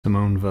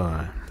Simone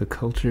Weil. The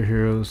culture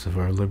heroes of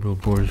our liberal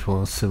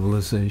bourgeois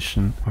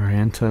civilization are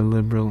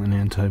anti-liberal and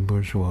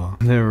anti-bourgeois.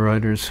 They are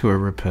writers who are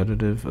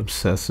repetitive,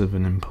 obsessive,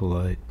 and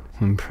impolite,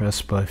 when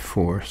pressed by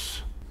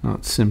force,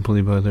 not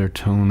simply by their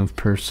tone of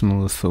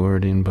personal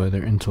authority and by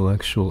their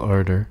intellectual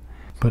ardor,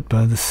 but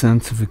by the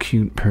sense of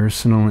acute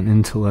personal and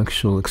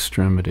intellectual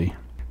extremity.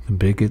 The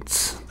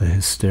bigots, the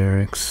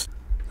hysterics,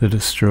 the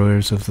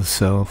destroyers of the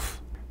self,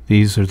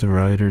 these are the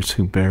writers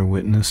who bear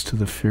witness to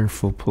the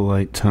fearful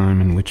polite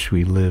time in which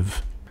we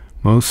live.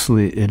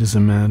 Mostly it is a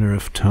matter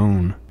of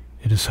tone.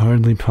 It is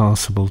hardly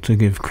possible to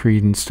give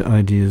credence to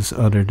ideas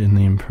uttered in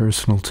the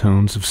impersonal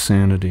tones of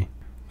sanity.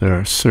 There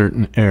are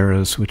certain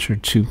eras which are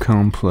too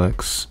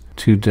complex,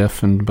 too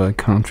deafened by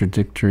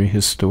contradictory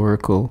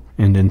historical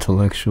and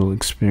intellectual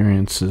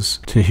experiences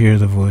to hear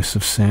the voice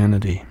of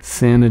sanity.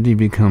 Sanity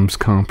becomes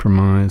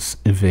compromise,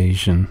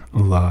 evasion, a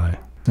lie.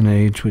 An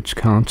age which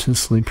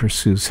consciously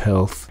pursues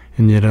health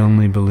and yet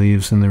only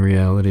believes in the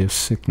reality of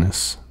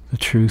sickness. The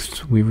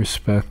truths we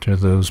respect are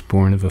those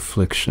born of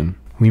affliction.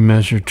 We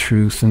measure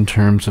truth in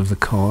terms of the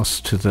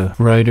cost to the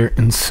writer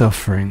in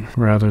suffering,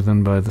 rather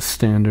than by the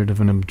standard of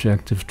an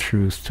objective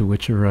truth to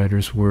which a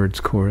writer's words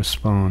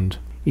correspond.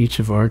 Each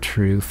of our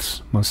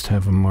truths must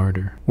have a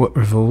martyr. What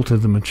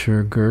revolted the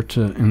mature Goethe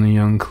in the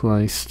young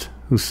Kleist,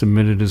 who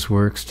submitted his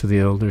works to the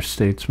elder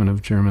statesman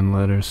of German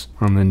letters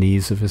on the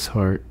knees of his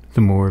heart?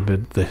 The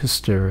morbid, the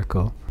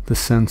hysterical, the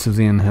sense of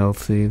the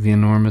unhealthy, the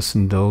enormous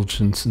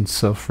indulgence and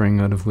suffering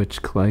out of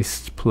which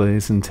Kleist's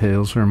plays and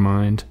tales were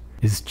mined,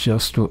 is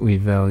just what we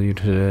value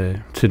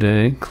today.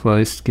 Today,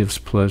 Kleist gives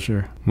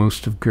pleasure.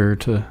 Most of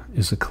Goethe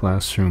is a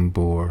classroom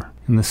bore.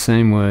 In the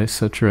same way,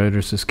 such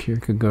writers as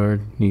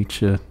Kierkegaard,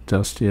 Nietzsche,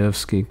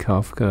 Dostoevsky,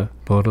 Kafka,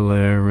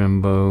 Baudelaire,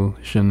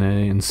 Rimbaud,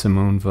 Genet, and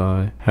Simone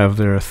Weil have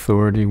their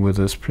authority with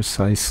us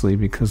precisely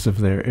because of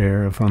their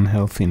air of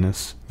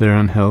unhealthiness. Their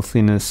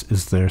unhealthiness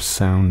is their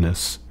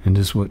soundness, and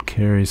is what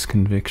carries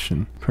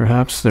conviction.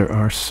 Perhaps there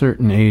are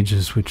certain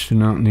ages which do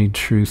not need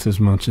truth as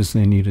much as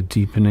they need a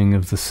deepening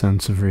of the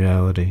sense of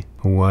reality,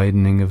 a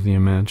widening of the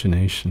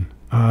imagination.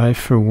 I,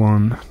 for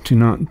one, do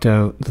not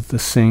doubt that the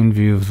sane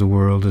view of the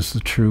world is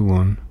the true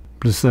one.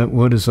 But is that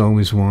what is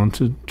always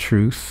wanted?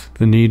 Truth?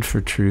 The need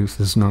for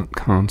truth is not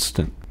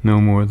constant,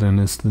 no more than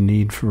is the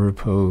need for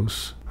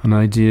repose. An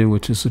idea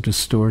which is a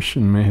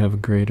distortion may have a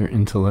greater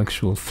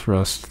intellectual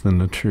thrust than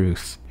the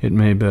truth. It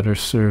may better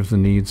serve the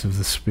needs of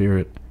the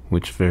spirit,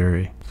 which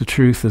vary. The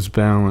truth is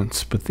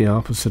balance, but the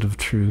opposite of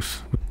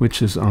truth,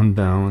 which is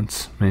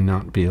unbalance, may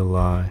not be a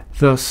lie.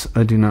 Thus,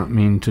 I do not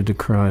mean to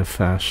decry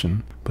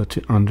fashion, but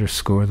to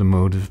underscore the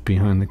motive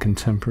behind the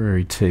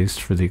contemporary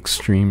taste for the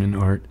extreme in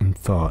art and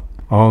thought.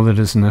 All that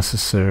is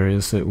necessary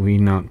is that we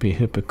not be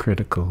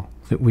hypocritical,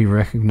 that we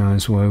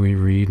recognize why we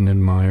read and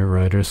admire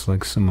writers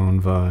like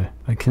Simone Weil.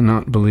 I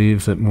cannot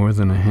believe that more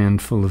than a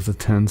handful of the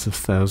tens of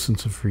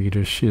thousands of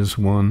readers she has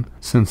won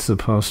since the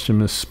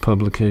posthumous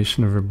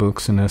publication of her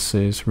books and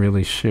essays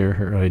really share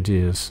her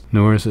ideas,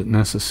 nor is it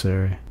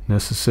necessary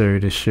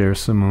to share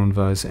Simone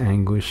Weil's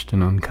anguished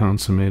and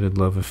unconsummated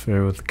love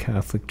affair with the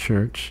Catholic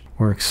Church,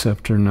 or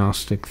accept her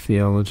Gnostic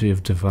theology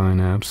of divine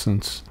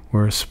absence,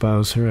 or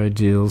espouse her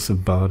ideals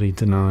of body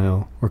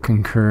denial, or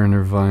concur in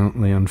her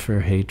violently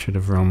unfair hatred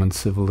of Roman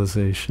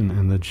civilization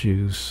and the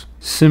Jews.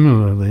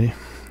 Similarly,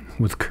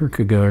 with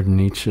Kierkegaard and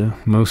Nietzsche,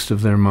 most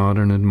of their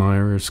modern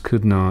admirers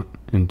could not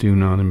and do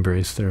not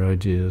embrace their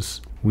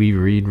ideas. We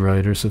read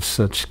writers of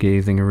such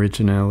scathing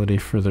originality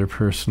for their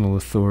personal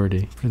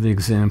authority, for the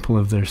example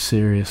of their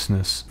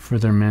seriousness, for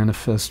their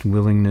manifest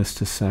willingness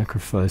to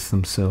sacrifice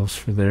themselves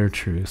for their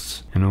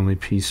truths, and only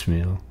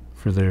piecemeal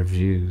for their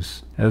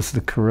views. As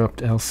the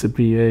corrupt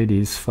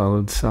Alcibiades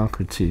followed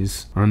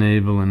Socrates,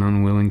 unable and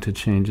unwilling to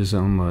change his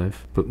own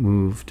life, but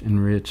moved,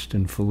 enriched,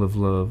 and full of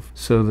love,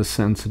 so the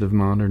sensitive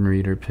modern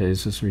reader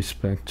pays his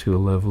respect to a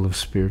level of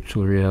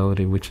spiritual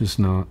reality which is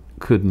not,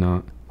 could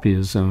not, be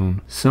his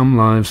own. Some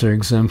lives are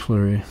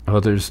exemplary,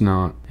 others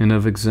not, and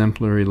of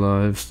exemplary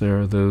lives there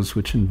are those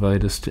which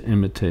invite us to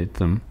imitate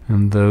them,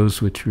 and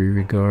those which we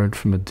regard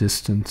from a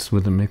distance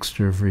with a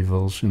mixture of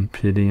revulsion,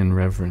 pity, and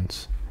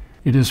reverence.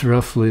 It is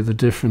roughly the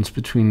difference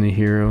between the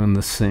hero and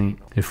the saint,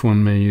 if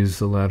one may use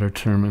the latter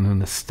term in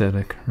an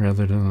aesthetic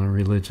rather than a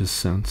religious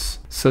sense.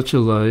 Such a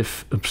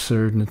life,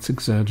 absurd in its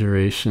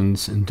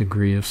exaggerations and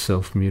degree of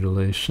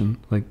self-mutilation,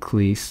 like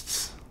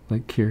Kleist's,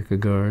 like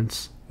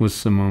Kierkegaard's, was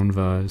Simone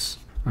Weil's.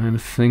 I am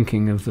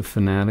thinking of the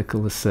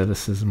fanatical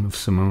asceticism of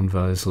Simone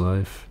Weil's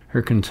life,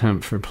 her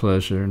contempt for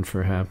pleasure and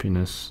for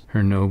happiness,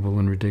 her noble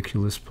and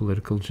ridiculous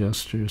political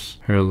gestures,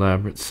 her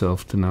elaborate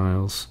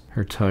self-denials,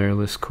 her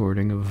tireless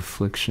courting of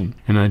affliction,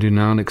 and I do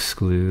not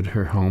exclude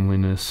her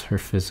homeliness, her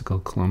physical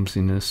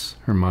clumsiness,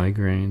 her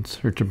migraines,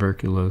 her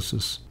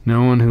tuberculosis.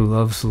 No one who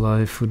loves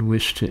life would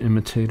wish to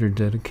imitate her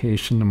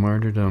dedication to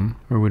martyrdom,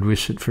 or would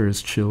wish it for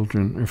his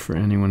children or for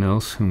anyone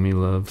else whom he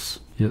loves.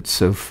 Yet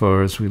so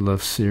far as we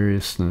love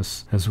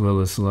seriousness as well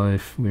as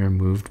life, we are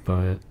moved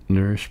by it,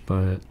 nourished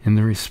by it. In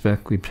the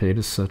respect we pay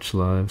to such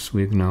lives,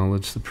 we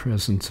acknowledge the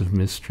presence of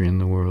mystery in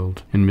the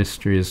world, and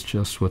mystery is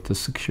just what the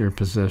secure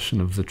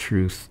possession of the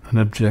truth, an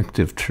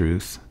objective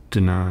truth,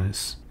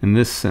 denies. In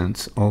this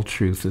sense, all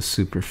truth is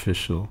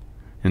superficial,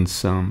 and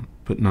some,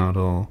 but not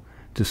all,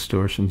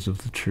 distortions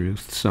of the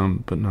truth,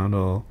 some, but not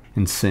all,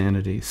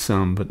 insanity,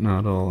 some, but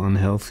not all,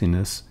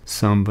 unhealthiness,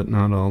 some, but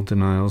not all,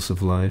 denials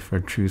of life are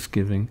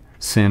truth-giving,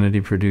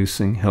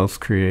 sanity-producing,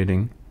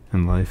 health-creating,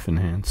 and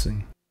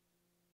life-enhancing.